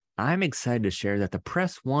I'm excited to share that the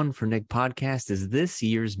Press One for Nick podcast is this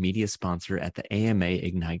year's media sponsor at the AMA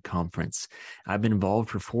Ignite Conference. I've been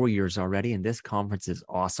involved for 4 years already, and this conference is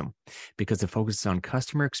awesome because it focuses on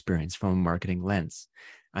customer experience from a marketing lens.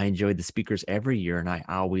 I enjoy the speakers every year, and I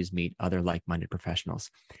always meet other like-minded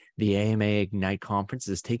professionals. The AMA Ignite Conference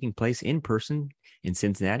is taking place in person in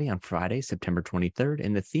Cincinnati on Friday, September 23rd,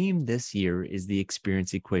 and the theme this year is the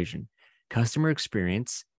experience equation. Customer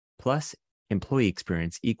experience plus employee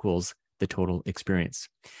experience equals the total experience.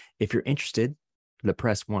 If you're interested, the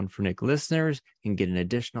Press One for Nick listeners can get an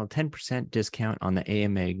additional 10% discount on the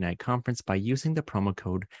AMA Ignite conference by using the promo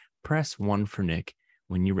code Press One for Nick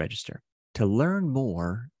when you register. To learn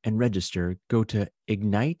more and register, go to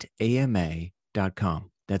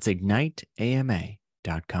igniteama.com. That's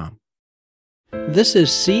igniteama.com. This is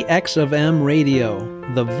CX of M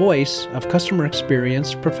Radio, the voice of customer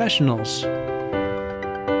experience professionals.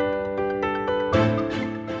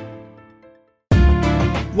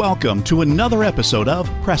 Welcome to another episode of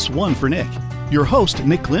Press One for Nick. Your host,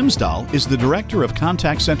 Nick Glimsdahl, is the Director of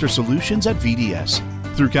Contact Center Solutions at VDS.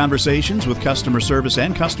 Through conversations with customer service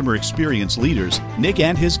and customer experience leaders, Nick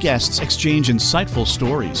and his guests exchange insightful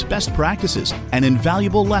stories, best practices, and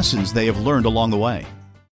invaluable lessons they have learned along the way.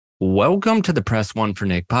 Welcome to the Press One for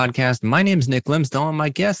Nick podcast. My name is Nick Glimsdahl, and my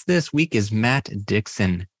guest this week is Matt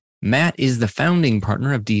Dixon. Matt is the founding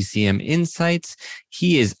partner of DCM Insights.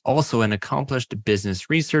 He is also an accomplished business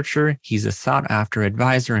researcher. He's a sought-after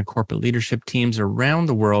advisor in corporate leadership teams around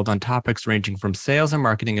the world on topics ranging from sales and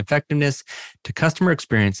marketing effectiveness to customer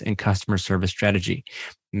experience and customer service strategy.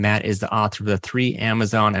 Matt is the author of the 3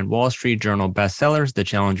 Amazon and Wall Street Journal bestsellers, The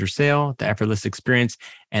Challenger Sale, The Effortless Experience,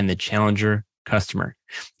 and The Challenger Customer.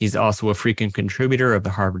 He's also a frequent contributor of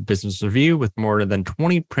the Harvard Business Review with more than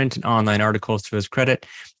 20 print and online articles to his credit.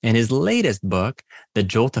 And his latest book, The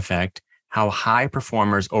Jolt Effect, How High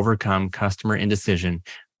Performers Overcome Customer Indecision,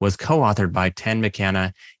 was co-authored by Ten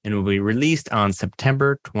McKenna and will be released on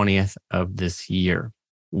September 20th of this year.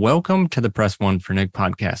 Welcome to the Press One for Nick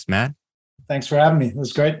podcast, Matt. Thanks for having me. It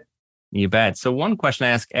was great. You bet. So one question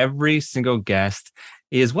I ask every single guest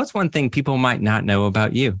is, what's one thing people might not know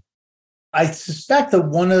about you? I suspect that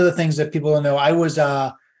one of the things that people don't know, I was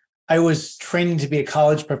training to be a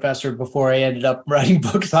college professor before I ended up writing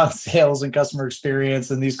books on sales and customer experience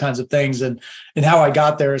and these kinds of things. And how I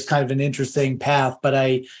got there is kind of an interesting path. But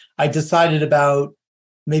I decided about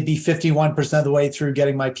maybe 51% of the way through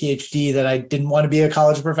getting my PhD that I didn't want to be a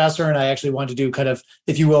college professor. And I actually wanted to do kind of,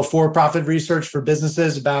 if you will, for-profit research for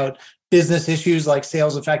businesses about business issues like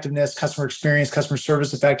sales effectiveness, customer experience, customer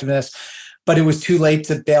service effectiveness. But it was too late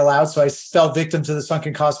to bail out. So I fell victim to the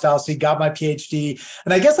sunken cost fallacy, got my PhD.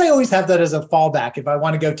 And I guess I always have that as a fallback. If I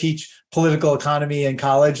want to go teach political economy in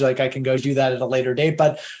college, like I can go do that at a later date.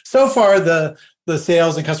 But so far, the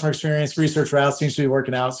sales and customer experience research route seems to be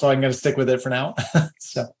working out. So I'm going to stick with it for now.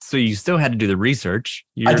 So you still had to do the research.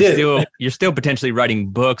 I did. You're still potentially writing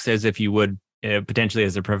books as if you would potentially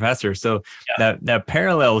as a professor. So yeah. that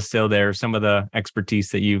parallel is still there. Some of the expertise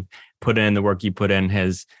that you've put in, the work you put in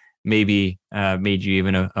has maybe made you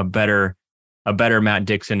even a better Matt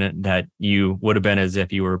Dixon that you would have been as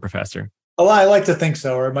if you were a professor. Well, I like to think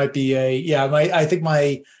so, or it might be I think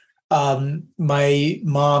my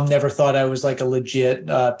mom never thought I was like a legit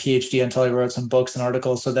PhD until I wrote some books and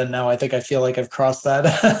articles. So then now I think I feel like I've crossed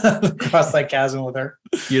that chasm with her.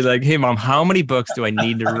 You're like, hey mom, how many books do I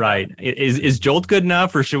need to write? Is Jolt good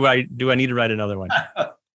enough, or do I need to write another one?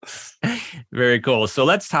 Very cool. So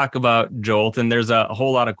let's talk about Jolt. And there's a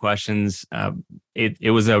whole lot of questions.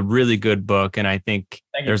 It was a really good book. And I think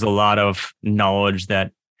there's a lot of knowledge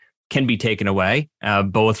that can be taken away,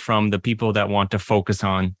 both from the people that want to focus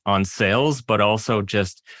on sales, but also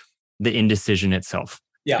just the indecision itself.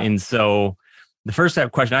 Yeah. And so the first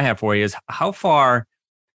question I have for you is, how far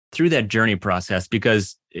through that journey process,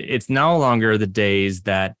 because it's no longer the days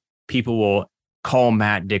that people will call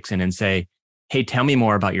Matt Dixon and say, hey, tell me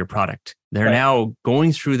more about your product. They're now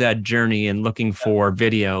going through that journey and looking for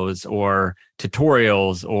videos or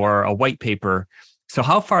tutorials or a white paper. So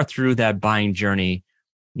how far through that buying journey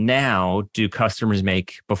now do customers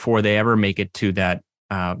make before they ever make it to that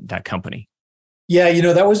company? Yeah,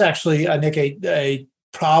 that was actually, Nick, a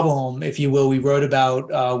problem, if you will, we wrote about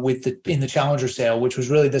in the Challenger Sale, which was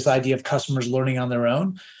really this idea of customers learning on their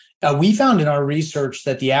own. We found in our research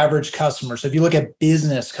that the average customer, so if you look at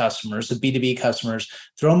business customers, the B2B customers,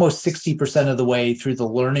 they're almost 60% of the way through the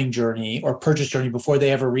learning journey or purchase journey before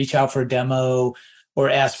they ever reach out for a demo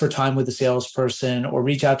or ask for time with a salesperson or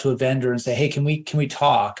reach out to a vendor and say, hey, can we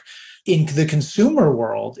talk? In the consumer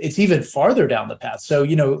world, it's even farther down the path. So,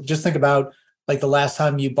 just think about like the last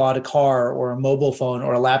time you bought a car or a mobile phone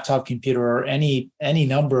or a laptop computer or any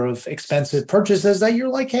number of expensive purchases that you're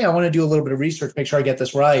like, hey, I want to do a little bit of research, make sure I get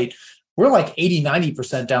this right. We're like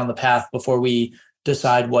 80-90% down the path before we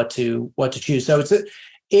decide what to choose. So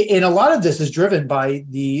and a lot of this is driven by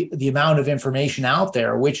the amount of information out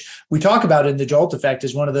there, which we talk about in the Jolt effect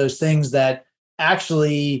is one of those things that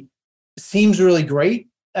actually seems really great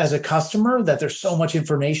as a customer, that there's so much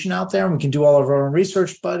information out there and we can do all of our own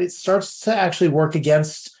research, but it starts to actually work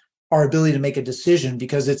against our ability to make a decision,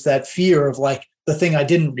 because it's that fear of like the thing I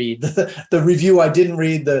didn't read, the review I didn't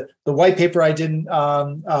read, the white paper I didn't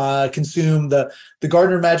consume, the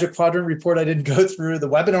Gartner Magic Quadrant report I didn't go through, the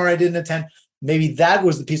webinar I didn't attend. Maybe that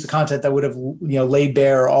was the piece of content that would have, laid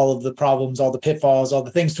bare all of the problems, all the pitfalls, all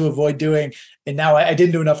the things to avoid doing. And now I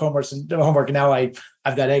didn't do enough homework, and now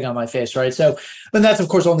I've got egg on my face, right? So, and that's of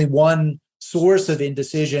course only one source of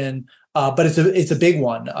indecision, but it's a big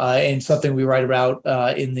one, and something we write about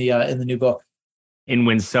in the new book. And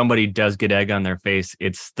when somebody does get egg on their face,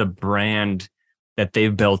 it's the brand that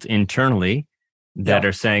they've built internally that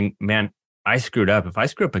are saying, man, I screwed up. If I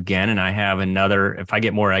screw up again and if I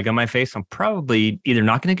get more egg on my face, I'm probably either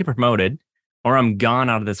not going to get promoted or I'm gone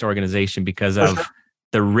out of this organization because of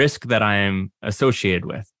the risk that I am associated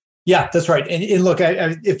with. Yeah, that's right. And look,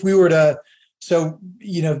 if we were to,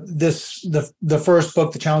 the first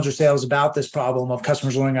book, The Challenger Sale, is about this problem of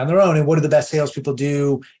customers learning on their own. And what do the best salespeople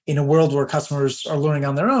do in a world where customers are learning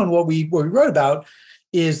on their own? What we wrote about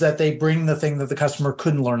is that they bring the thing that the customer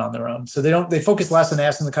couldn't learn on their own. So they focus less on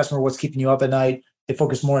asking the customer what's keeping you up at night. They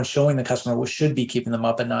focus more on showing the customer what should be keeping them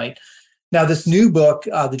up at night. Now, this new book,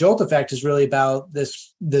 The Jolt Effect, is really about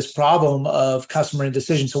this problem of customer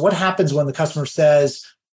indecision. So what happens when the customer says,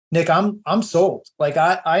 Nick, I'm sold. Like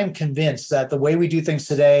I am convinced that the way we do things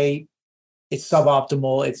today, it's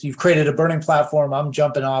suboptimal. You've created a burning platform. I'm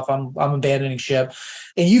jumping off. I'm abandoning ship.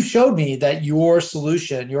 And you've showed me that your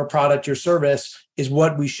solution, your product, your service is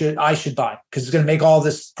what I should buy, because it's going to make all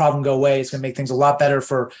this problem go away. It's going to make things a lot better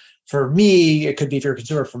for me. It could be, if you're a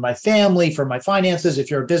consumer, for my family, for my finances.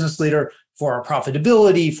 If you're a business leader, for our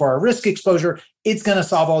profitability, for our risk exposure, it's going to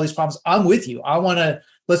solve all these problems. I'm with you.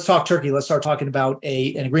 Let's talk turkey. Let's start talking about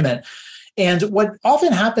an agreement. And what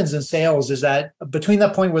often happens in sales is that between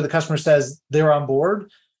that point where the customer says they're on board,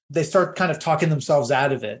 they start kind of talking themselves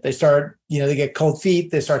out of it. They start, they get cold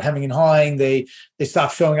feet. They start hemming and hawing. They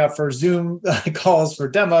stop showing up for Zoom calls, for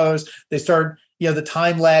demos. They start, the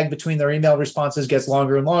time lag between their email responses gets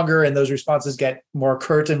longer and longer, and those responses get more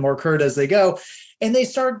curt and more curt as they go. And they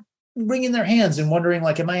start wringing their hands and wondering,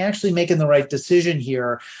 like, am I actually making the right decision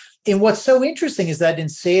here? And what's so interesting is that in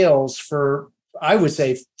sales, for, I would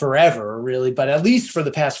say forever, really, but at least for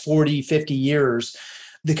the past 40, 50 years,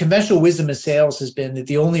 the conventional wisdom of sales has been that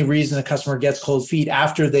the only reason a customer gets cold feet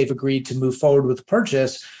after they've agreed to move forward with the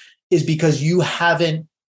purchase is because you haven't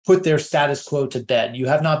put their status quo to bed. You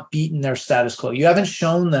have not beaten their status quo. You haven't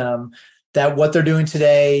shown them that what they're doing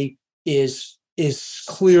today is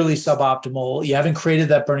clearly suboptimal. You haven't created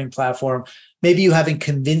that burning platform. Maybe you haven't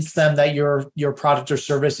convinced them that your product or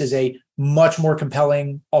service is a much more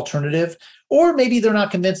compelling alternative, or maybe they're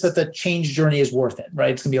not convinced that the change journey is worth it,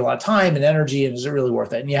 right? It's going to be a lot of time and energy, and is it really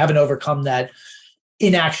worth it? And you haven't overcome that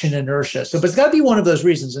inaction inertia. But it's got to be one of those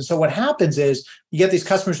reasons. And so what happens is you get these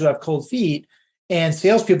customers who have cold feet, and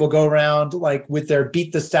salespeople go around like with their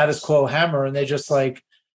beat the status quo hammer, and they just like,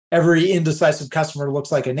 every indecisive customer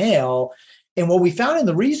looks like a nail. And what we found in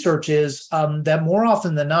the research is that more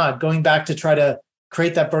often than not, going back to try to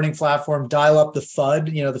create that burning platform, dial up the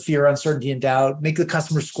FUD, the fear, uncertainty, and doubt, make the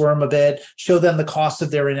customer squirm a bit, show them the cost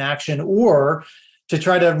of their inaction, or to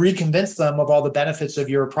try to reconvince them of all the benefits of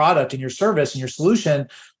your product and your service and your solution,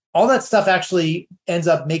 all that stuff actually ends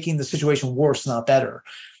up making the situation worse, not better.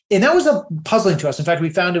 And that was puzzling to us. In fact, we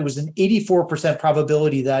found it was an 84%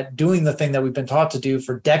 probability that doing the thing that we've been taught to do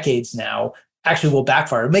for decades now actually will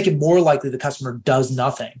backfire, make it more likely the customer does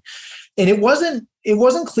nothing. And it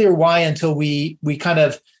wasn't clear why until we kind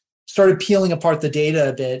of started peeling apart the data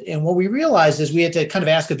a bit. And what we realized is we had to kind of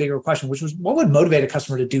ask a bigger question, which was, what would motivate a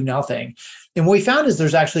customer to do nothing? And what we found is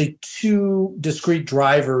there's actually two discrete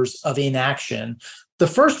drivers of inaction. The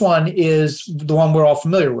first one is the one we're all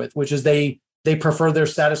familiar with, which is they prefer their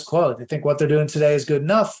status quo. They think what they're doing today is good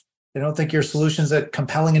enough. They don't think your solution's a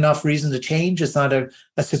compelling enough reason to change. It's not a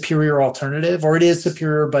superior alternative, or it is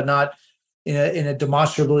superior, but not in a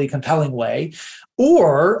demonstrably compelling way.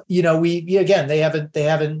 Or, they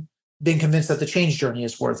haven't been convinced that the change journey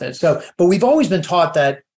is worth it. So, but we've always been taught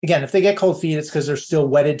that, again, if they get cold feet, it's because they're still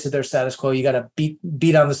wedded to their status quo. You got to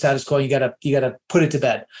beat on the status quo. You got to put it to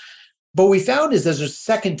bed. But what we found is there's a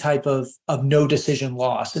second type of no decision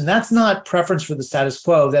loss. And that's not preference for the status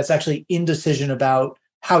quo. That's actually indecision about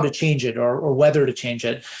how to change it or whether to change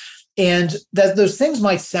it. And that those things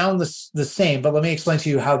might sound the same, but let me explain to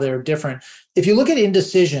you how they're different. If you look at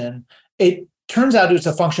indecision, it turns out it's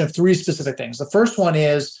a function of three specific things. The first one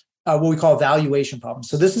is what we call valuation problems.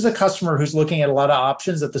 So this is a customer who's looking at a lot of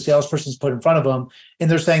options that the salesperson's put in front of them, and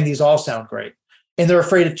they're saying these all sound great. And they're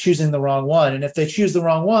afraid of choosing the wrong one. And if they choose the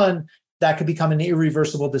wrong one, that could become an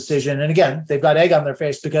irreversible decision. And again, they've got egg on their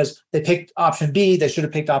face because they picked option B. They should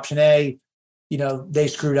have picked option A. They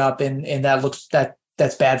screwed up, and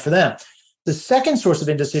that's bad for them. The second source of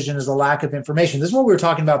indecision is a lack of information. This is what we were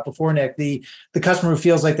talking about before, Nick. The customer who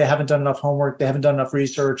feels like they haven't done enough homework, they haven't done enough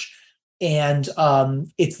research, and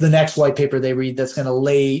it's the next white paper they read that's going to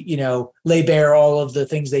lay bare all of the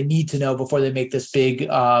things they need to know before they make this big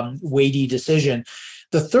weighty decision.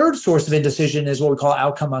 The third source of indecision is what we call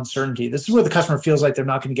outcome uncertainty. This is where the customer feels like they're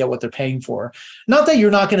not going to get what they're paying for. Not that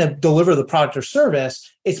you're not going to deliver the product or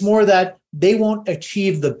service. It's more that they won't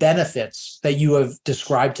achieve the benefits that you have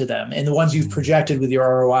described to them and the ones you've projected with your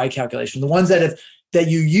ROI calculation, the ones that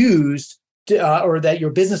you used or that your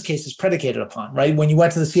business case is predicated upon, right? When you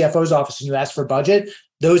went to the CFO's office and you asked for budget,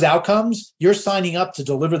 those outcomes, you're signing up to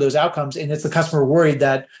deliver those outcomes. And it's the customer worried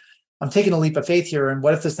that I'm taking a leap of faith here. And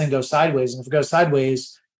what if this thing goes sideways? And if it goes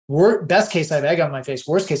sideways, best case, I have egg on my face.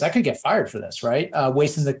 Worst case, I could get fired for this, right?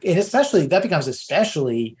 And especially that becomes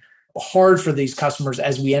especially hard for these customers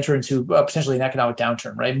as we enter into potentially an economic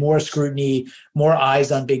downturn, right? More scrutiny, more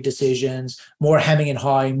eyes on big decisions, more hemming and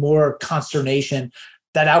hawing, more consternation.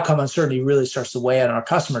 That outcome uncertainty really starts to weigh on our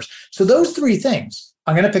customers. So those three things,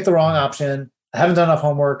 I'm going to pick the wrong option. I haven't done enough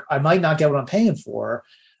homework. I might not get what I'm paying for.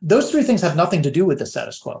 Those three things have nothing to do with the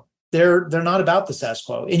status quo. They're not about the status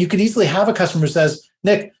quo. And you could easily have a customer who says,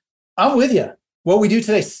 Nick, I'm with you. What we do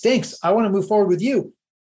today stinks. I want to move forward with you.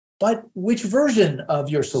 But which version of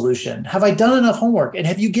your solution? Have I done enough homework? And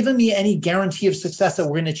have you given me any guarantee of success that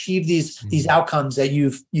we're going to achieve these outcomes that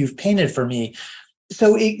you've painted for me?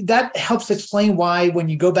 So that helps explain why when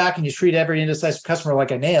you go back and you treat every indecisive customer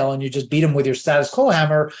like a nail and you just beat them with your status quo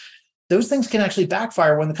hammer, those things can actually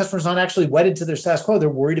backfire when the customer's not actually wedded to their status quo. They're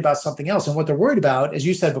worried about something else. And what they're worried about, as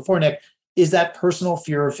you said before, Nick, is that personal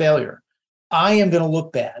fear of failure. I am going to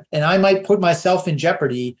look bad, and I might put myself in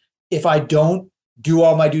jeopardy if I don't do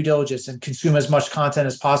all my due diligence and consume as much content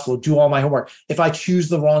as possible, do all my homework. If I choose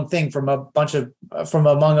the wrong thing from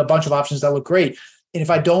among a bunch of options that look great, and if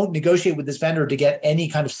I don't negotiate with this vendor to get any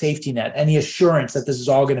kind of safety net, any assurance that this is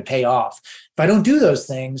all going to pay off, if I don't do those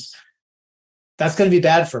things, that's going to be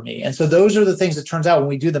bad for me. And so those are the things that turns out when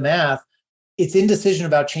we do the math, it's indecision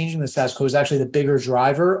about changing the status quo is actually the bigger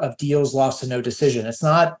driver of deals lost to no decision. It's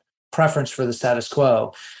not preference for the status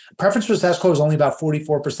quo. Preference for the status quo is only about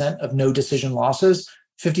 44% of no decision losses.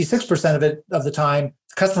 56% of the time,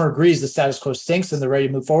 the customer agrees the status quo stinks and they're ready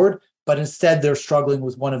to move forward, but instead they're struggling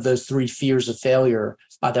with one of those three fears of failure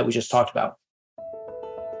that we just talked about.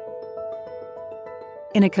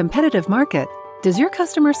 In a competitive market, does your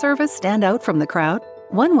customer service stand out from the crowd?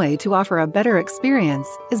 One way to offer a better experience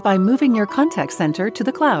is by moving your contact center to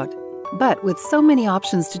the cloud. But with so many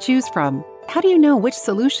options to choose from, how do you know which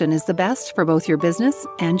solution is the best for both your business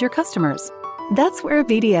and your customers? That's where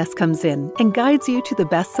VDS comes in and guides you to the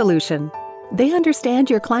best solution. They understand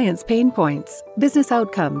your clients' pain points, business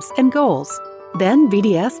outcomes, and goals. Then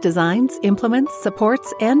VDS designs, implements,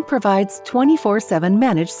 supports, and provides 24/7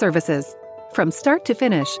 managed services. From start to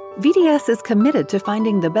finish, VDS is committed to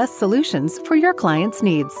finding the best solutions for your clients'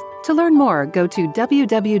 needs. To learn more, go to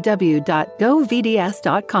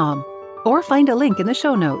www.govds.com or find a link in the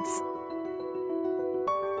show notes.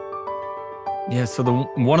 Yeah, so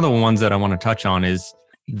one of the ones that I want to touch on is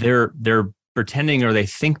they're pretending, or they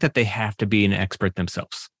think that they have to be an expert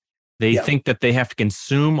themselves. They think that they have to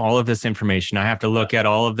consume all of this information. I have to look at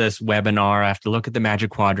all of this webinar. I have to look at the Magic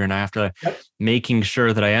Quadrant. I have to making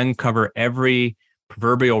sure that I uncover every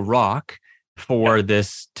proverbial rock for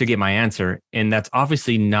this to get my answer. And that's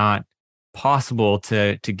obviously not possible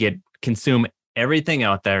to consume everything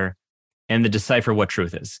out there and to decipher what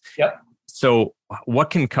truth is. So what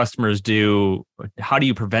can customers do? How do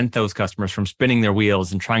you prevent those customers from spinning their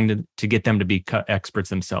wheels and trying to get them to be experts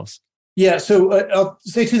themselves? Yeah, so I'll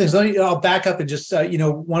say two things. I'll back up and just,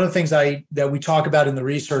 one of the things that we talk about in the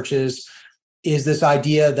research is this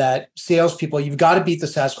idea that salespeople, you've got to beat the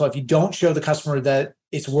status quo. If you don't show the customer that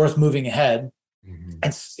it's worth moving ahead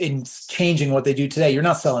and in changing what they do today, you're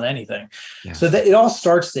not selling anything. So that it all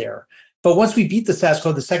starts there. But once we beat the status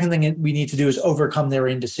quo, the second thing we need to do is overcome their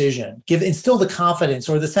indecision, instill the confidence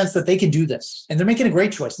or the sense that they can do this and they're making a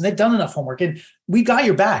great choice and they've done enough homework and we got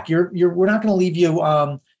your back. We're not going to leave you,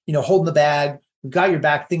 holding the bag. We've got your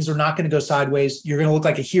back. Things are not going to go sideways. You're going to look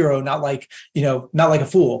like a hero, not like a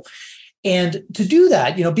fool. And to do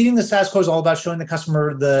that, beating the status quo is all about showing the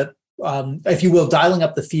customer if you will, dialing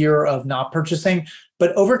up the fear of not purchasing,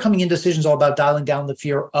 but overcoming indecision is all about dialing down the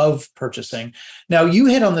fear of purchasing. Now, you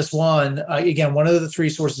hit on this one, again, one of the three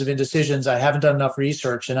sources of indecisions. I haven't done enough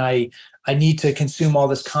research and I need to consume all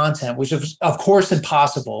this content, which is, of course,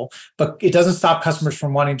 impossible, but it doesn't stop customers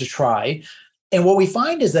from wanting to try. And what we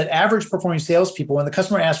find is that average performing salespeople, when the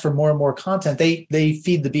customer asks for more and more content, they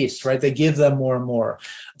feed the beast, right? They give them more and more.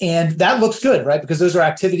 And that looks good, right? Because those are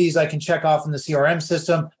activities I can check off in the CRM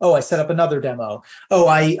system. Oh, I set up another demo. Oh,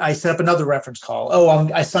 I set up another reference call. Oh,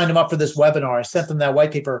 I signed them up for this webinar. I sent them that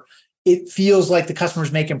white paper. It feels like the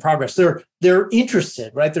customer's making progress. They're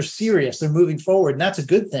interested, right? They're serious. They're moving forward. And that's a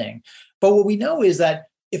good thing. But what we know is that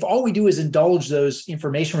if all we do is indulge those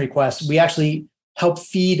information requests, we actually help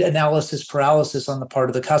feed analysis paralysis on the part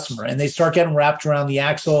of the customer. And they start getting wrapped around the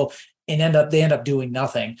axle and they end up doing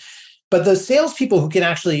nothing. But the salespeople who can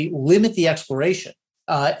actually limit the exploration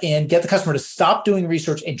and get the customer to stop doing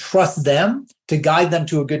research and trust them to guide them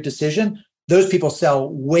to a good decision, those people sell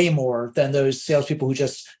way more than those salespeople who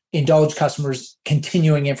just indulge customers'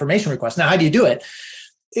 continuing information requests. Now, how do you do it?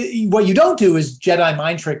 What you don't do is Jedi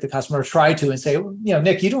mind trick the customer, try to, and say,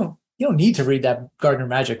 Nick, you don't need to read that Gartner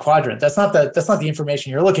Magic Quadrant. That's not the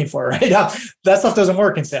information you're looking for, right? That stuff doesn't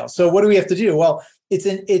work in sales. So what do we have to do? Well, it's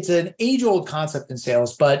an age-old concept in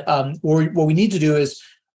sales, but what we need to do is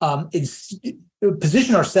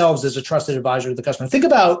position ourselves as a trusted advisor to the customer. Think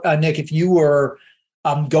about, Nick, if you were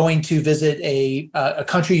going to visit a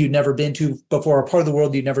country you'd never been to before, a part of the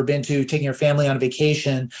world you'd never been to, taking your family on a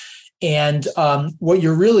vacation. And what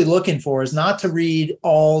you're really looking for is not to read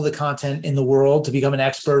all the content in the world to become an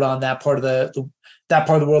expert on that part of the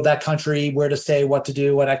world, that country, where to stay, what to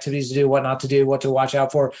do, what activities to do, what not to do, what to watch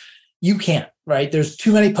out for. You can't, right? There's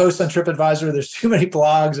too many posts on TripAdvisor. There's too many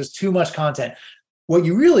blogs. There's too much content. What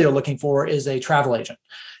you really are looking for is a travel agent.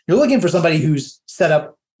 You're looking for somebody who's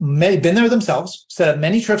been there themselves, set up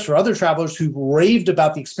many trips for other travelers who've raved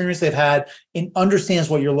about the experience they've had and understands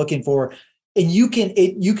what you're looking for. And you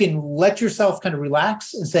can let yourself kind of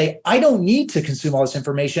relax and say, I don't need to consume all this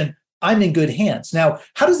information. I'm in good hands. Now,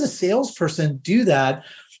 how does a salesperson do that?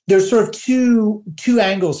 There's sort of two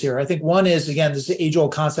angles here. I think one is, again, this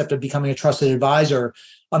age-old concept of becoming a trusted advisor.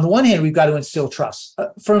 On the one hand, we've got to instill trust.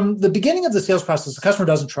 From the beginning of the sales process, the customer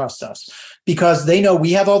doesn't trust us because they know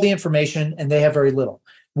we have all the information and they have very little.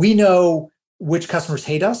 We know which customers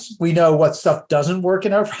hate us. We know what stuff doesn't work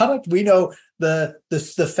in our product. We know the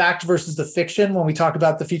fact versus the fiction when we talk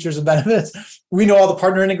about the features and benefits. We know all the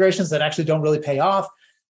partner integrations that actually don't really pay off.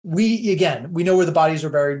 We know where the bodies are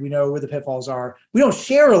buried. We know where the pitfalls are. We don't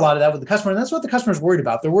share a lot of that with the customer. And that's what the customer is worried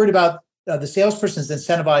about. They're worried about the salesperson is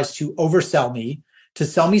incentivized to oversell me, to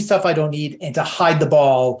sell me stuff I don't need, and to hide the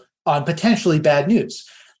ball on potentially bad news.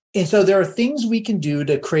 And so there are things we can do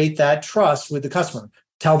to create that trust with the customer.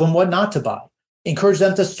 Tell them what not to buy. Encourage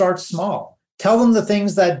them to start small. Tell them the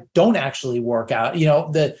things that don't actually work out.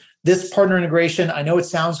 This partner integration, I know it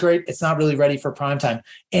sounds great. It's not really ready for prime time.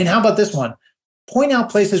 And how about this one? Point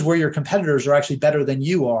out places where your competitors are actually better than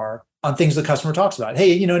you are on things the customer talks about.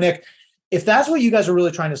 Hey, Nick, if that's what you guys are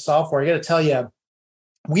really trying to solve for, I got to tell you,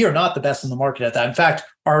 we are not the best in the market at that. In fact,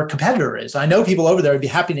 our competitor is. I know people over there would be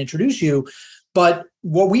happy to introduce you, but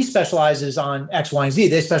what we specialize is on X, Y, and Z.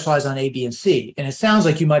 They specialize on A, B, and C. And it sounds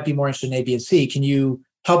like you might be more interested in A, B, and C. Can you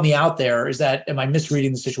help me out there? Am I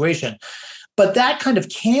misreading the situation? But that kind of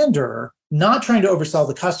candor, not trying to oversell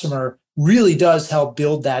the customer, really does help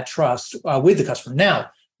build that trust with the customer.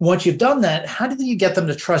 Now, once you've done that, how do you get them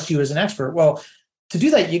to trust you as an expert? Well, to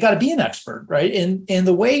do that, you got to be an expert, right? And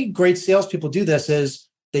the way great salespeople do this is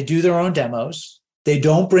they do their own demos. They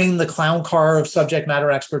don't bring the clown car of subject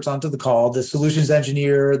matter experts onto the call, the solutions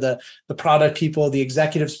engineer, the product people, the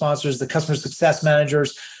executive sponsors, the customer success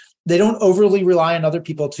managers. They don't overly rely on other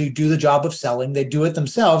people to do the job of selling. They do it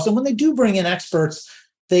themselves. And when they do bring in experts,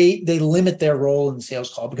 they limit their role in the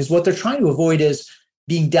sales call, because what they're trying to avoid is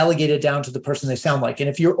being delegated down to the person they sound like. And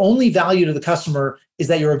if your only value to the customer is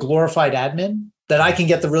that you're a glorified admin, that I can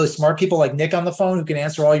get the really smart people like Nick on the phone who can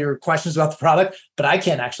answer all your questions about the product, but I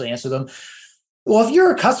can't actually answer them. Well, if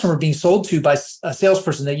you're a customer being sold to by a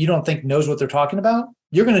salesperson that you don't think knows what they're talking about,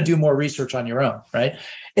 you're going to do more research on your own, right?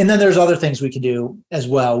 And then there's other things we can do as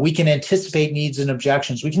well. We can anticipate needs and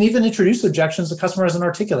objections. We can even introduce objections the customer hasn't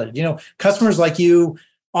articulated. Customers like you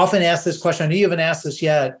often ask this question. I know you haven't asked this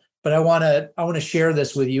yet, but I want to share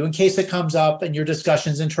this with you in case it comes up in your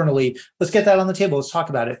discussions internally. Let's get that on the table. Let's talk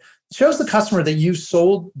about it. It shows the customer that you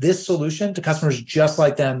sold this solution to customers just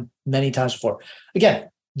like them many times before. Again,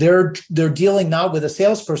 they're dealing not with a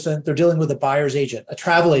salesperson, they're dealing with a buyer's agent, a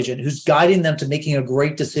travel agent who's guiding them to making a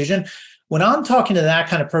great decision. When I'm talking to that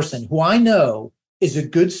kind of person who I know is a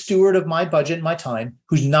good steward of my budget and my time,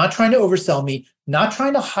 who's not trying to oversell me, not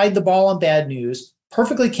trying to hide the ball on bad news,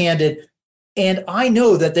 perfectly candid, and I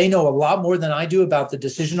know that they know a lot more than I do about the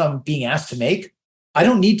decision I'm being asked to make, I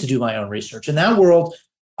don't need to do my own research. In that world,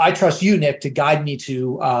 I trust you, Nick, to guide me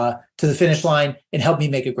to the finish line and help me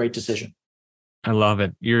make a great decision. I love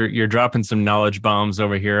it. You're dropping some knowledge bombs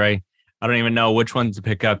over here. I don't even know which ones to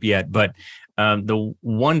pick up yet, but the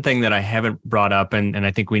one thing that I haven't brought up, and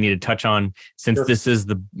I think we need to touch on, since Sure. This is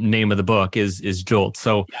the name of the book, is Jolt.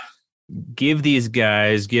 So give these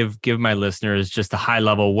guys, give my listeners just a high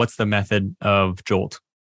level, what's the method of Jolt?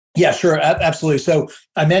 Yeah, sure. Absolutely. So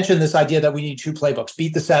I mentioned this idea that we need two playbooks: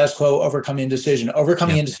 beat the status quo, overcome indecision.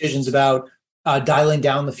 Overcoming indecision is about dialing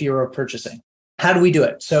down the fear of purchasing. How do we do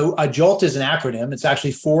it? So JOLT is an acronym. It's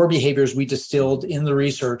actually 4 behaviors we distilled in the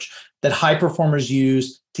research that high performers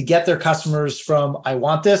use to get their customers from I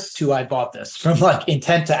want this to I bought this, from like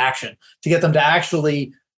intent to action, to get them to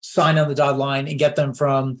actually sign on the dotted line and get them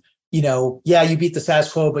from, you beat the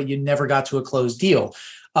status quo, but you never got to a closed deal,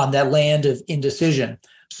 that land of indecision.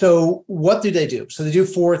 So what do? So they do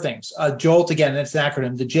 4 things. JOLT, again, it's an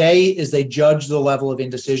acronym. The J is they judge the level of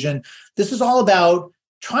indecision. This is all about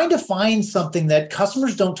trying to find something that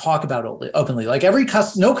customers don't talk about openly. Like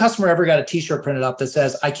no customer ever got a t-shirt printed up that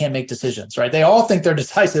says, I can't make decisions, right? They all think they're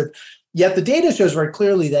decisive. Yet the data shows very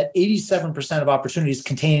clearly that 87% of opportunities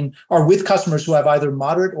are with customers who have either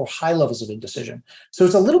moderate or high levels of indecision. So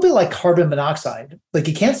it's a little bit like carbon monoxide. Like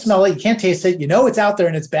you can't smell it, you can't taste it, it's out there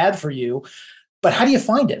and it's bad for you. But how do you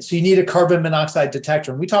find it? So you need a carbon monoxide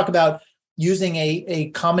detector. And we talk about using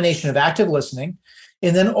a combination of active listening,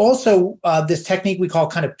 and then also this technique we call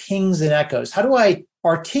kind of pings and echoes. How do I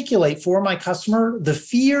articulate for my customer the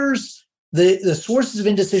fears, the sources of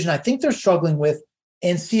indecision I think they're struggling with,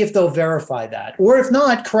 and see if they'll verify that? Or if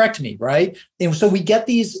not, correct me, right? And so we get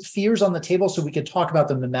these fears on the table so we can talk about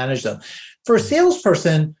them and manage them. For a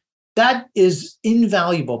salesperson, that is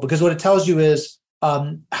invaluable because what it tells you is,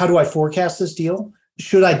 how do I forecast this deal?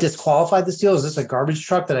 Should I disqualify this deal? Is this a garbage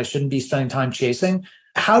truck that I shouldn't be spending time chasing?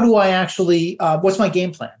 How do I actually, what's my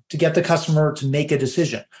game plan to get the customer to make a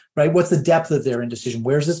decision, right? What's the depth of their indecision?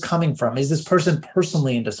 Where's this coming from? Is this person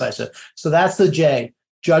personally indecisive? So that's the J,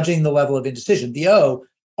 judging the level of indecision. The O,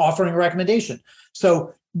 offering a recommendation.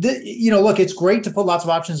 So, look, it's great to put lots of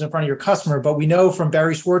options in front of your customer, but we know from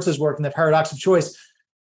Barry Schwartz's work in the paradox of choice,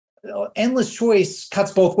 endless choice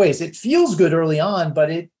cuts both ways. It feels good early on,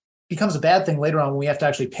 but it becomes a bad thing later on when we have to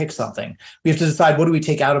actually pick something. We have to decide, what do we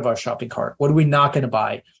take out of our shopping cart? What are we not going to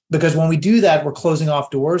buy? Because when we do that, we're closing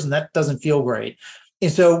off doors and that doesn't feel great.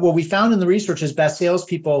 And so what we found in the research is best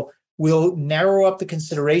salespeople will narrow up the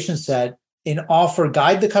consideration set and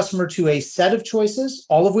guide the customer to a set of choices,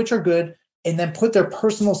 all of which are good, and then put their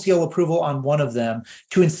personal seal approval on one of them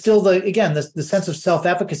to instill the sense of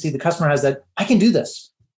self-efficacy the customer has that I can do this.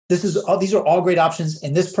 These are all great options,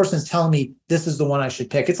 and this person's telling me this is the one I should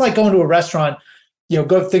pick. It's like going to a restaurant,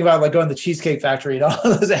 go think about like going to the Cheesecake Factory and all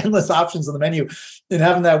those endless options on the menu, and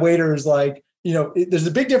having that waiter is like, there's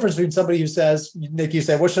a big difference between somebody who says, Nick, you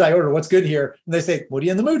say, what should I order? What's good here? And they say, what are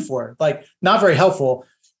you in the mood for? Like, not very helpful.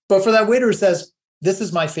 But for that waiter who says, this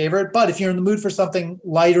is my favorite, but if you're in the mood for something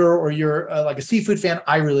lighter or you're like a seafood fan,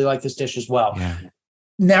 I really like this dish as well. Yeah.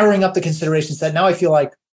 Narrowing up the consideration set. Now I feel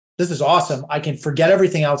like this is awesome. I can forget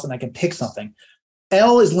everything else and I can pick something.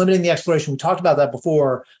 L is limiting the exploration. We talked about that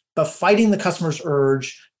before, but fighting the customer's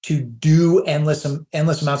urge to do endless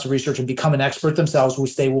amounts of research and become an expert themselves,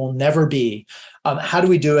 which they will never be. How do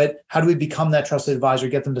we do it? How do we become that trusted advisor,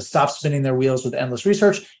 get them to stop spinning their wheels with endless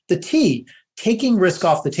research? The T, taking risk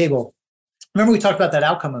off the table. Remember we talked about that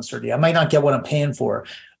outcome uncertainty. I might not get what I'm paying for.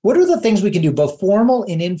 What are the things we can do, both formal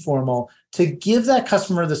and informal, to give that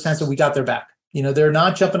customer the sense that we got their back? They're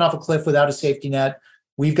not jumping off a cliff without a safety net.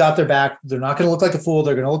 We've got their back. They're not going to look like a fool.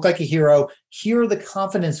 They're going to look like a hero. Here are the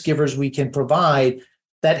confidence givers we can provide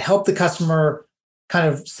that help the customer kind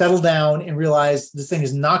of settle down and realize this thing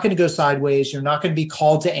is not going to go sideways. You're not going to be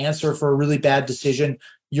called to answer for a really bad decision.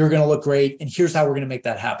 You're going to look great. And here's how we're going to make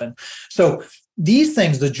that happen. So these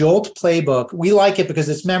things, the JOLT playbook, we like it because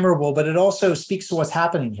it's memorable, but it also speaks to what's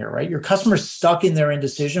happening here, right? Your customer's stuck in their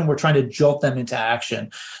indecision. We're trying to jolt them into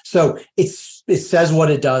action. So it says what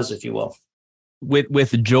it does, if you will.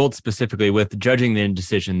 With JOLT specifically, with judging the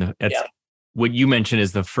indecision, what you mentioned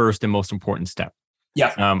is the first and most important step.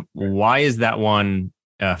 Yeah. Why is that one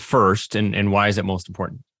first, and why is it most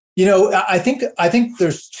important? I think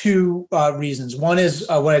there's two reasons. One is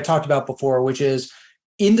what I talked about before, which is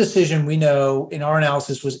indecision. We know in our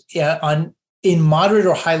analysis was in moderate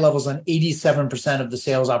or high levels on 87% of the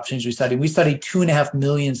sales opportunities we studied. We studied 2.5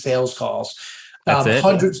 million sales calls. That's it?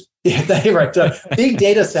 Hundreds. Yeah, right. Big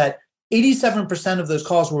data set. 87% of those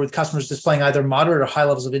calls were with customers displaying either moderate or high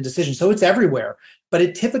levels of indecision. So it's everywhere, but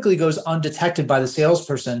it typically goes undetected by the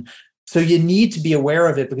salesperson. So you need to be aware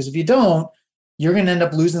of it, because if you don't, you're going to end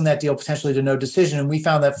up losing that deal potentially to no decision. And we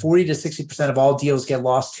found that 40 to 60% of all deals get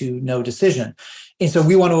lost to no decision. And so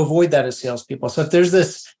we want to avoid that as salespeople. So if there's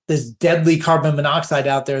this deadly carbon monoxide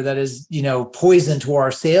out there that is, poison to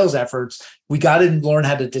our sales efforts, we got to learn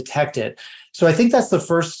how to detect it. So I think that's the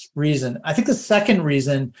first reason. I think the second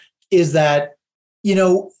reason is that,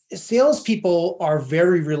 salespeople are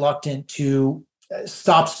very reluctant to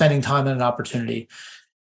stop spending time on an opportunity.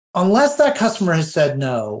 Unless that customer has said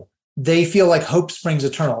no, they feel like hope springs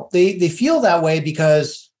eternal. They feel that way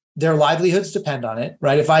because their livelihoods depend on it,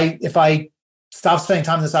 right? If I stop spending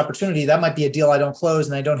time on this opportunity, that might be a deal I don't close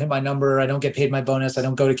and I don't hit my number, I don't get paid my bonus, I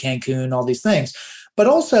don't go to Cancun, all these things. But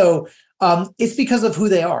also, it's because of who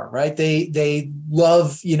they are, right? They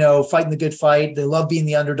love, fighting the good fight. They love being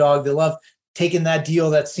the underdog. They love taking that deal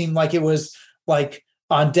that seemed like it was like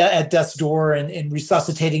at death's door and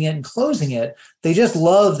resuscitating it and closing it. They just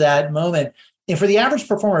love that moment. And for the average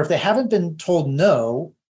performer, if they haven't been told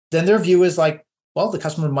no, then their view is like, well, the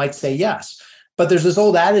customer might say yes. But there's this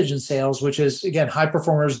old adage in sales, which is, again, high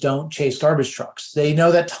performers don't chase garbage trucks. They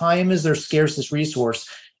know that time is their scarcest resource.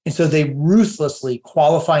 And so they ruthlessly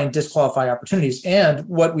qualify and disqualify opportunities. And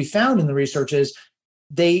what we found in the research is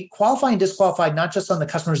they qualify and disqualify not just on the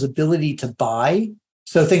customer's ability to buy.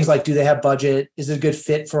 So things like, do they have budget? Is it a good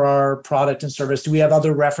fit for our product and service? Do we have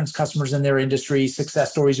other reference customers in their industry,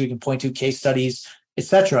 success stories we can point to, case studies, et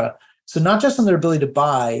cetera? So not just on their ability to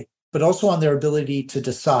buy, but also on their ability to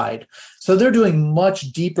decide. So they're doing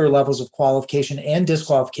much deeper levels of qualification and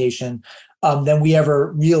disqualification than we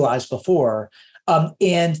ever realized before.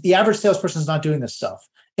 And the average salesperson is not doing this stuff.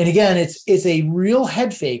 And again, it's a real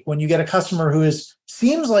head fake when you get a customer who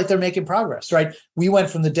seems like they're making progress, right? We went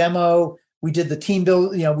from the demo, we did the team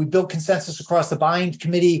build, we built consensus across the buying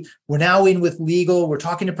committee. We're now in with legal. We're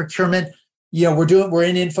talking to procurement. We're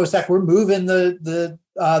in InfoSec. We're moving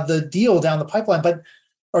the deal down the pipeline,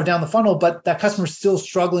 or down the funnel. But that customer's still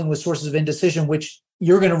struggling with sources of indecision, which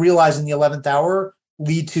you're going to realize in the 11th hour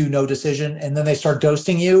lead to no decision, and then they start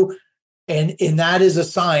ghosting you. And that is a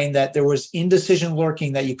sign that there was indecision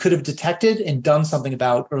lurking that you could have detected and done something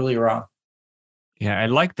about earlier on. Yeah, I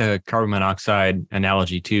like the carbon monoxide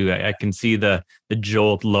analogy too. I can see the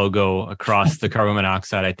Jolt logo across the carbon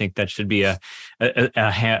monoxide. I think that should be a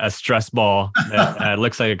stress ball that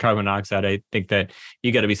looks like a carbon monoxide. I think that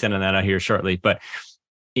you got to be sending that out here shortly. But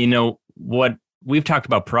what we've talked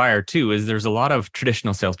about prior too is there's a lot of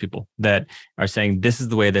traditional salespeople that are saying this is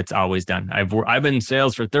the way that's always done. I've been in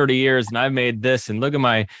sales for 30 years and I've made this, and look at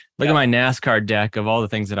my NASCAR deck of all the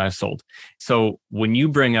things that I've sold. So when you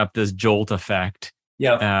bring up this Jolt effect,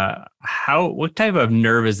 what type of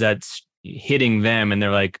nerve is that hitting them? And they're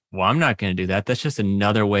like, well, I'm not going to do that. That's just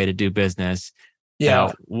another way to do business.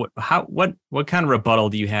 Yeah. What kind of rebuttal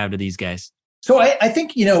do you have to these guys? So I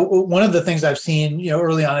think, one of the things I've seen,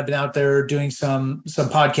 early on, I've been out there doing some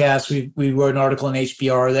podcasts. We wrote an article in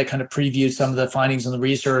HBR that kind of previewed some of the findings in the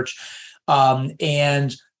research.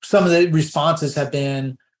 And some of the responses have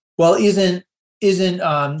been, well, isn't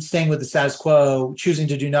staying with the status quo, choosing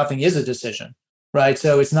to do nothing is a decision, right?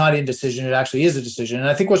 So it's not indecision, it actually is a decision. And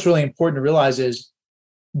I think what's really important to realize is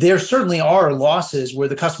there certainly are losses where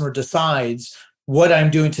the customer decides what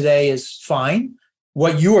I'm doing today is fine.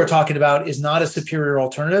 What you are talking about is not a superior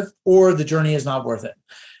alternative, or the journey is not worth it.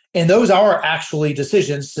 And those are actually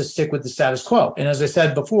decisions to stick with the status quo. And as I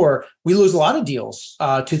said before, we lose a lot of deals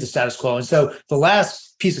to the status quo. And so the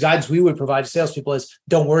last piece of guidance we would provide to salespeople is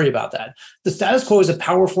don't worry about that. The status quo is a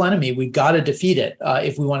powerful enemy. We've got to defeat it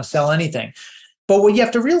if we want to sell anything. But what you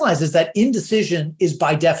have to realize is that indecision is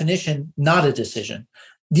by definition not a decision.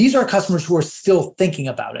 These are customers who are still thinking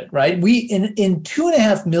about it, right? We in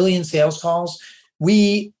 2.5 million sales calls,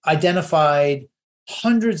 we identified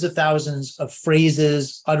hundreds of thousands of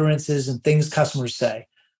phrases, utterances, and things customers say.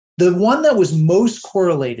 The one that was most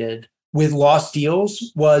correlated with lost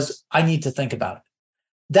deals was, I need to think about it.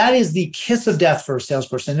 That is the kiss of death for a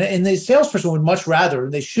salesperson. And the salesperson would much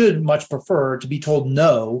rather, they should much prefer to be told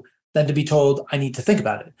no than to be told, I need to think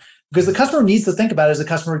about it. Because the customer needs to think about it as a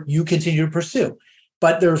customer you continue to pursue.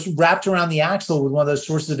 But they're wrapped around the axle with one of those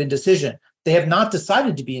sources of indecision. they have not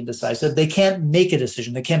decided to be indecisive. They can't make a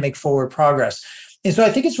decision. They can't make forward progress. And so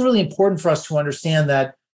I think it's really important for us to understand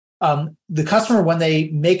that the customer, when they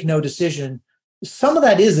make no decision, some of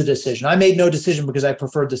that is a decision. I made no decision because I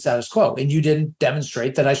preferred the status quo, and you didn't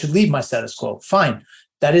demonstrate that I should leave my status quo. Fine.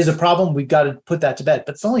 That is a problem. We've got to put that to bed.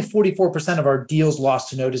 But it's only 44% of our deals lost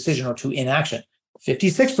to no decision or to inaction.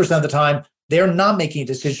 56% of the time, they're not making a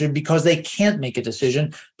decision because they can't make a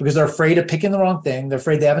decision because they're afraid of picking the wrong thing. They're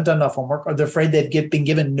afraid they haven't done enough homework, or they're afraid they've been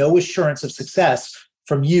given no assurance of success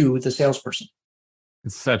from you, the salesperson.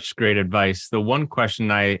 It's such great advice. The one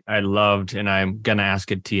question I loved, and I'm going to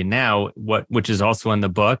ask it to you now, which is also in the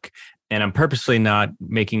book, and I'm purposely not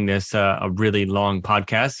making this a really long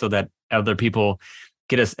podcast so that other people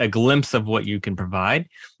get us a glimpse of what you can provide.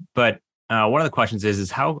 But one of the questions is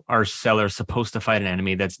how are sellers supposed to fight an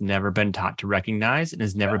enemy that's never been taught to recognize and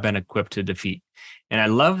has never been equipped to defeat? And I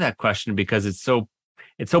love that question because it's so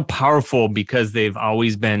powerful, because they've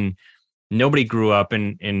always been, nobody grew up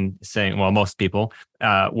in saying, well, most people,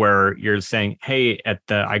 where you're saying, hey,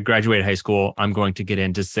 I graduated high school, I'm going to get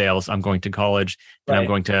into sales, I'm going to college, and I'm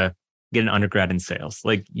going to get an undergrad in sales.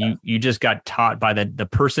 Like you just got taught by the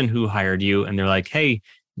person who hired you, and they're like, hey,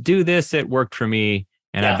 do this, it worked for me.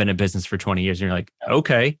 And I've been in business for 20 years. And you're like,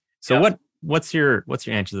 okay. So what's your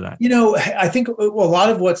answer to that? I think a lot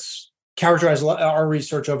of what's characterized our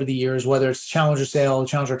research over the years, whether it's Challenger Sale,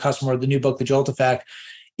 Challenger Customer, the new book, The Jolt Effect,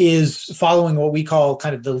 is following what we call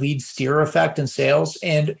kind of the lead steer effect in sales.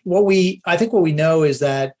 And what we know is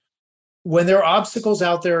that when there are obstacles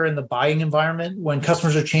out there in the buying environment, when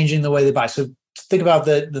customers are changing the way they buy. So think about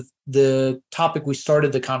the topic we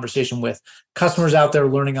started the conversation with, customers out there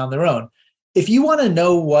learning on their own. If you want to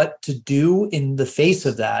know what to do in the face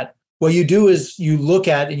of that, what you do is you look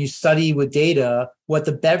at and you study with data what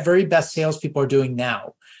the very best salespeople are doing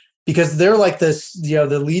now, because they're like this,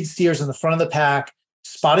 the lead steers in the front of the pack,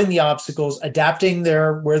 spotting the obstacles, adapting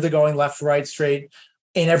where they're going, left, right, straight,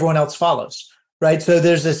 and everyone else follows, right? So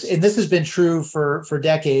there's this, and this has been true for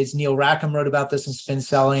decades. Neil Rackham wrote about this in Spin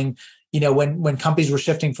Selling. When companies were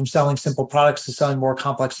shifting from selling simple products to selling more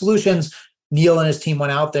complex solutions, Neil and his team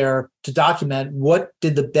went out there to document what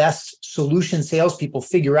did the best solution salespeople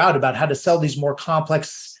figure out about how to sell these more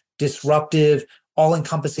complex, disruptive,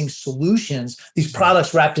 all-encompassing solutions, these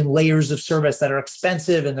products wrapped in layers of service that are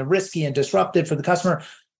expensive and they're risky and disruptive for the customer.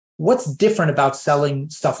 What's different about selling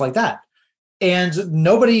stuff like that? And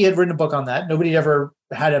nobody had written a book on that. Nobody ever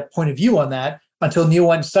had a point of view on that until Neil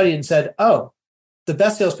went and studied and said, oh, the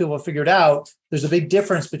best salespeople have figured out there's a big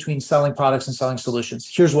difference between selling products and selling solutions.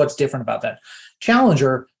 Here's what's different about that.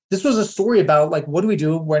 Challenger, this was a story about what do we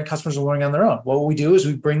do when customers are learning on their own? What we do is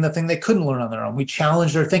we bring the thing they couldn't learn on their own. We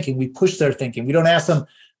challenge their thinking. We push their thinking. We don't ask them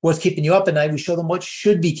what's keeping you up at night. We show them what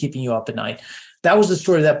should be keeping you up at night. That was the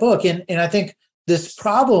story of that book. And I think this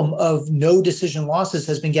problem of no decision losses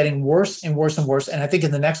has been getting worse and worse and worse. And I think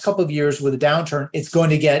in the next couple of years with a downturn, it's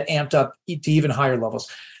going to get amped up to even higher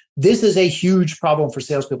levels. This is a huge problem for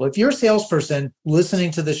salespeople. If you're a salesperson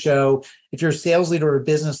listening to the show, if you're a sales leader or a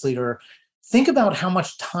business leader, think about how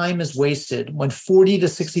much time is wasted when 40 to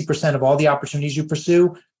 60% of all the opportunities you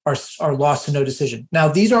pursue are lost to no decision. Now,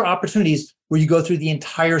 these are opportunities where you go through the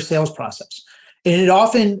entire sales process. And it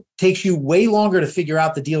often takes you way longer to figure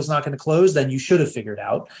out the deal's not going to close than you should have figured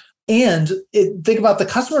out. And think about the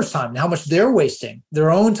customer's time and how much they're wasting,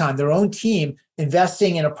 their own time, their own team,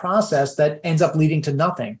 investing in a process that ends up leading to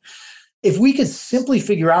nothing. If we could simply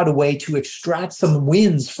figure out a way to extract some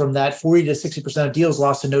wins from that 40 to 60% of deals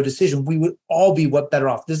lost to no decision, we would all be better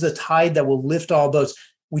off. This is a tide that will lift all boats.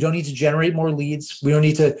 We don't need to generate more leads. We don't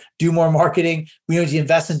need to do more marketing. We don't need to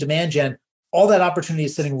invest in demand gen. All that opportunity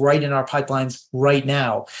is sitting right in our pipelines right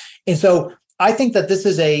now. And so I think that this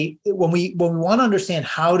is when we want to understand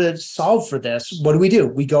how to solve for this, what do?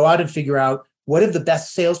 We go out and figure out what have the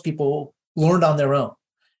best salespeople learned on their own.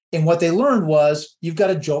 And what they learned was you've got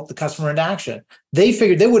to jolt the customer into action. They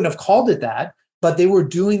figured they wouldn't have called it that, but they were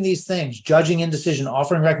doing these things, judging indecision,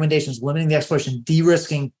 offering recommendations, limiting the exploration,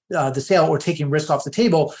 de-risking the sale or taking risk off the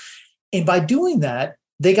table. And by doing that,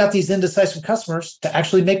 they got these indecisive customers to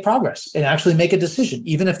actually make progress and actually make a decision,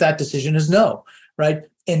 even if that decision is no, right?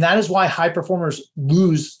 And that is why high performers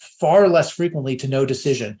lose far less frequently to no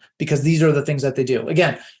decision, because these are the things that they do.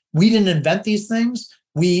 Again, we didn't invent these things.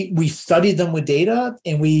 We studied them with data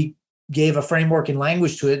and we gave a framework and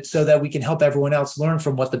language to it so that we can help everyone else learn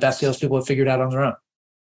from what the best salespeople have figured out on their own.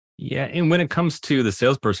 Yeah. And when it comes to the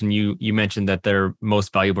salesperson, you mentioned that their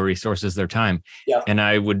most valuable resource is their time. Yeah. And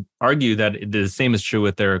I would argue that the same is true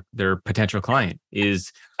with their potential client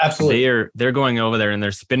is absolutely they're going over there and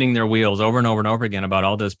they're spinning their wheels over and over and over again about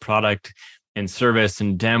all this product and service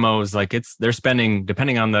and demos, like they're spending,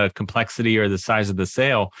 depending on the complexity or the size of the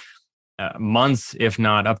sale, months, if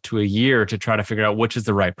not up to a year, to try to figure out which is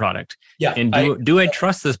the right product. Yeah. And do I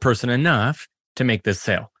trust this person enough to make this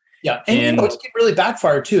sale? Yeah. And it can really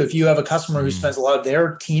backfire too. If you have a customer who spends a lot of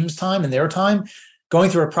their team's time and their time going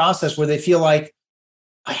through a process where they feel like,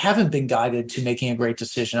 I haven't been guided to making a great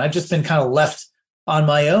decision. I've just been kind of left on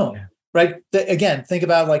my own. Yeah. Right. Again, think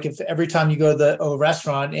about like if every time you go to a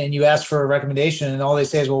restaurant and you ask for a recommendation and all they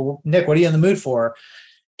say is, well, Nick, what are you in the mood for?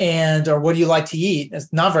 Or what do you like to eat?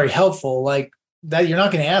 It's not very helpful. Like that, you're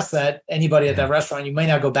not going to ask that anybody at that restaurant. You may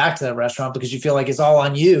not go back to that restaurant because you feel like it's all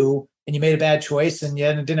on you and you made a bad choice and you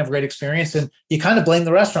didn't have a great experience. And you kind of blame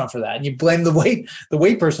the restaurant for that. And you blame the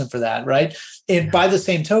wait person for that. Right. And by the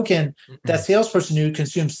same token, that salesperson who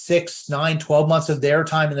consumes 6, 9, 12 months of their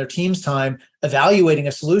time and their team's time evaluating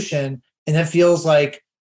a solution and then feels like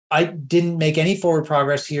I didn't make any forward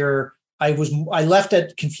progress here. I left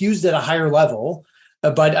confused at a higher level,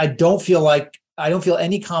 but I don't feel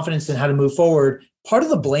any confidence in how to move forward. Part of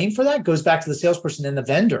the blame for that goes back to the salesperson and the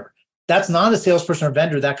vendor. That's not a salesperson or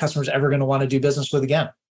vendor that customer's ever going to want to do business with again.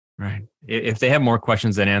 Right. If they have more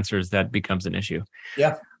questions than answers, that becomes an issue.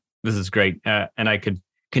 Yeah. This is great. And I could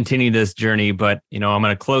continue this journey, but I'm going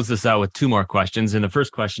to close this out with 2 more questions. And the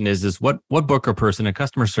first question is what book or person in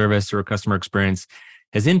customer service or customer experience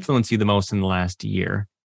has influenced you the most in the last year?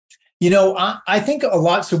 I think a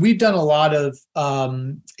lot. So we've done a lot of,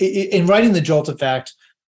 in writing The Jolt Effect,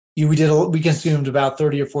 we consumed about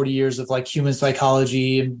 30 or 40 years of like human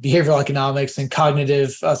psychology and behavioral economics and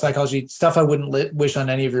cognitive psychology, stuff I wouldn't wish on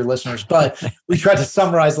any of your listeners, but we tried to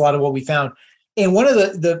summarize a lot of what we found. And one of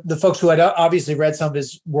the folks who had obviously read some of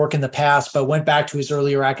his work in the past, but went back to his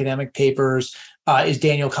earlier academic papers is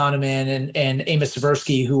Daniel Kahneman and Amos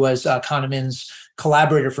Tversky, who was Kahneman's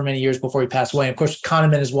collaborator for many years before he passed away. And of course,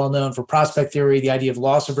 Kahneman is well known for prospect theory, the idea of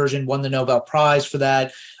loss aversion, won the Nobel Prize for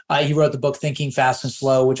that. He wrote the book Thinking Fast and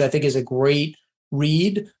Slow, which I think is a great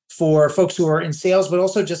read for folks who are in sales, but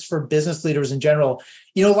also just for business leaders in general.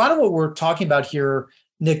 A lot of what we're talking about here,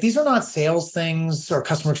 Nick, these are not sales things or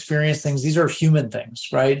customer experience things. These are human things,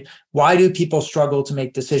 right? Why do people struggle to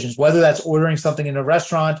make decisions? Whether that's ordering something in a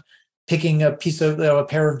restaurant, picking a piece of a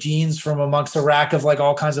pair of jeans from amongst a rack of like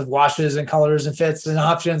all kinds of washes and colors and fits and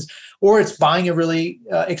options, or it's buying a really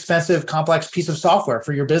expensive, complex piece of software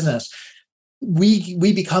for your business. We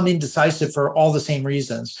become indecisive for all the same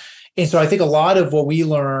reasons. And so I think a lot of what we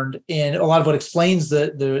learned and a lot of what explains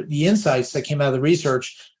the insights that came out of the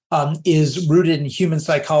research is rooted in human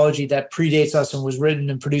psychology that predates us and was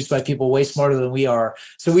written and produced by people way smarter than we are.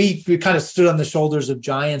 So we kind of stood on the shoulders of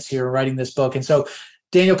giants here writing this book. And so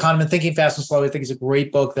Daniel Kahneman, Thinking Fast and Slow, I think is a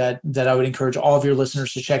great book that I would encourage all of your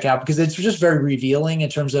listeners to check out because it's just very revealing in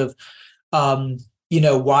terms of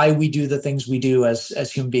why we do the things we do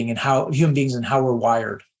as human beings and how we're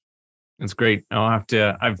wired. That's great.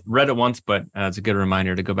 I've read it once, but it's a good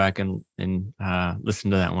reminder to go back and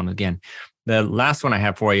listen to that one again. The last one I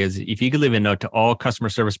have for you is if you could leave a note to all customer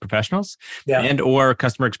service professionals and or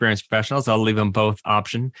customer experience professionals, I'll leave them both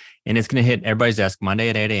option. And it's going to hit everybody's desk Monday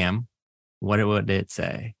at 8 a.m. What would it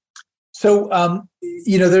say? So,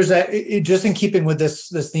 there's just in keeping with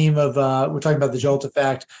this theme of, we're talking about the Jolt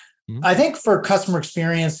Effect. I think for customer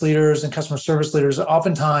experience leaders and customer service leaders,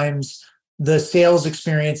 oftentimes the sales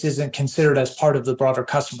experience isn't considered as part of the broader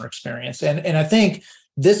customer experience. And I think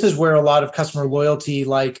this is where a lot of customer loyalty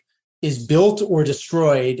is built or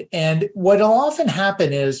destroyed. And what'll often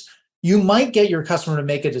happen is you might get your customer to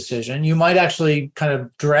make a decision. You might actually kind of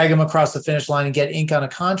drag them across the finish line and get ink on a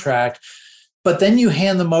contract. But then you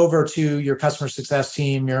hand them over to your customer success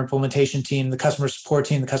team, your implementation team, the customer support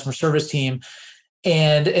team, the customer service team,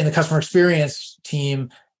 and the customer experience team.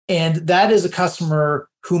 And that is a customer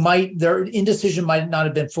who their indecision might not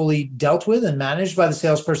have been fully dealt with and managed by the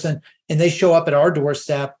salesperson. And they show up at our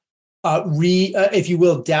doorstep, if you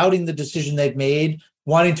will, doubting the decision they've made,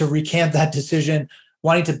 wanting to recant that decision,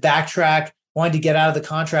 wanting to backtrack, wanting to get out of the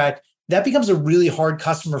contract. That becomes a really hard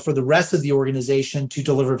customer for the rest of the organization to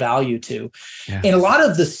deliver value to. Yeah. And a lot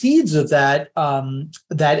of the seeds of that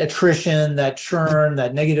attrition, that churn,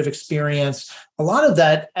 that negative experience, a lot of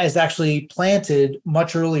that is actually planted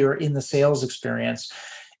much earlier in the sales experience.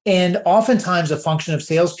 And oftentimes a function of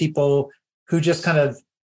salespeople who just kind of,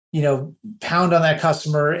 pound on that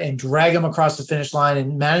customer and drag them across the finish line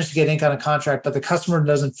and manage to get ink on a contract, but the customer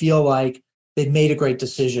doesn't feel like they've made a great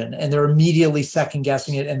decision and they're immediately second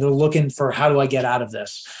guessing it and they're looking for how do I get out of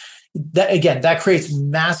this? That creates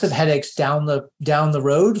massive headaches down the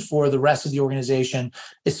road for the rest of the organization,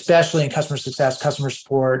 especially in customer success, customer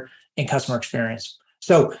support, and customer experience.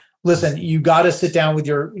 So listen, you got to sit down with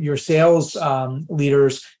your sales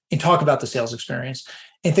leaders and talk about the sales experience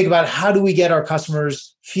and think about how do we get our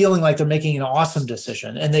customers feeling like they're making an awesome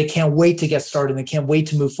decision and they can't wait to get started and they can't wait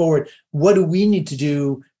to move forward. What do we need to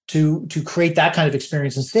do to create that kind of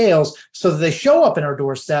experience in sales so that they show up in our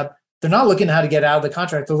doorstep? They're not looking at how to get out of the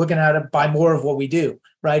contract. They're looking at how to buy more of what we do,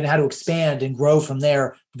 right? And how to expand and grow from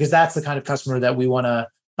there, because that's the kind of customer that we want to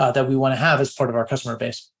have as part of our customer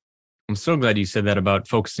base. I'm so glad you said that about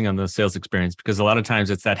focusing on the sales experience, because a lot of times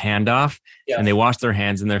it's that handoff and they wash their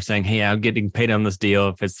hands and they're saying, hey, I'm getting paid on this deal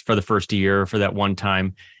if it's for the first year or for that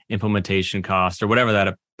one-time implementation cost or whatever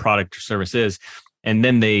that product or service is. And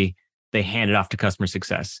then they hand it off to customer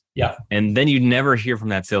success. Yeah. And then you never hear from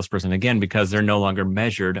that salesperson again because they're no longer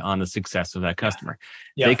measured on the success of that customer.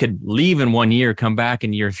 Yeah. They could leave in 1 year, come back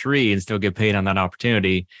in year 3 and still get paid on that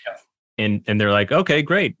opportunity. Yeah. And they're like, okay,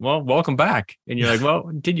 great. Well, welcome back. And you're like,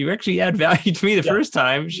 well, did you actually add value to me the first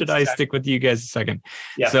time? Should I stick with you guys a second?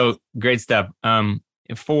 Yeah. So great stuff.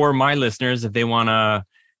 For my listeners, if they want to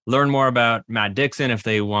learn more about Matt Dixon, if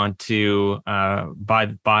they want to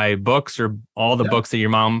buy books or all the books that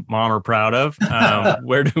your mom are proud of,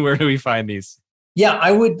 where do we find these? Yeah,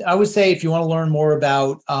 I would say if you want to learn more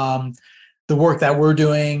about the work that we're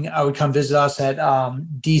doing, I would come visit us at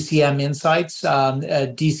DCM Insights,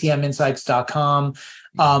 at dcminsights.com.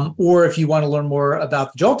 Or if you want to learn more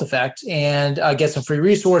about the Jolt Effect and get some free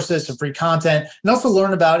resources, some free content, and also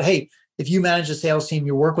learn about, hey, if you manage a sales team,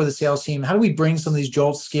 you work with a sales team, how do we bring some of these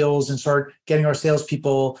Jolt skills and start getting our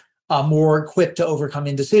salespeople more equipped to overcome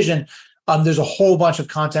indecision? There's a whole bunch of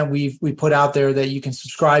content we put out there that you can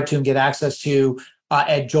subscribe to and get access to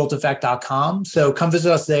at jolteffect.com. So come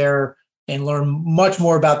visit us there and learn much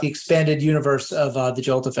more about the expanded universe of the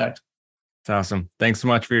Jolt Effect. That's awesome. Thanks so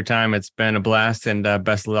much for your time. It's been a blast, and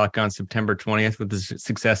best of luck on September 20th with the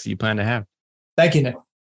success that you plan to have. Thank you, Nick.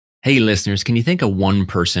 Hey, listeners, can you think of one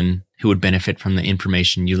person who would benefit from the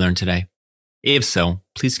information you learned today? If so,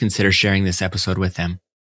 please consider sharing this episode with them.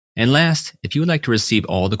 And last, if you would like to receive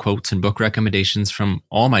all the quotes and book recommendations from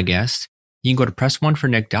all my guests, you can go to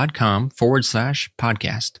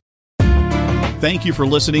pressonefornick.com/podcast. Thank you for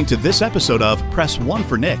listening to this episode of Press One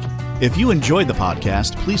for Nick. If you enjoyed the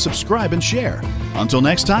podcast, please subscribe and share. Until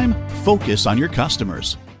next time, focus on your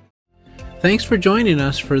customers. Thanks for joining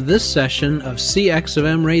us for this session of CX of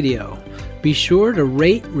M Radio. Be sure to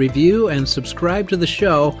rate, review, and subscribe to the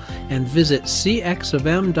show, and visit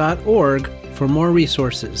cxofm.org for more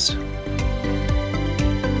resources.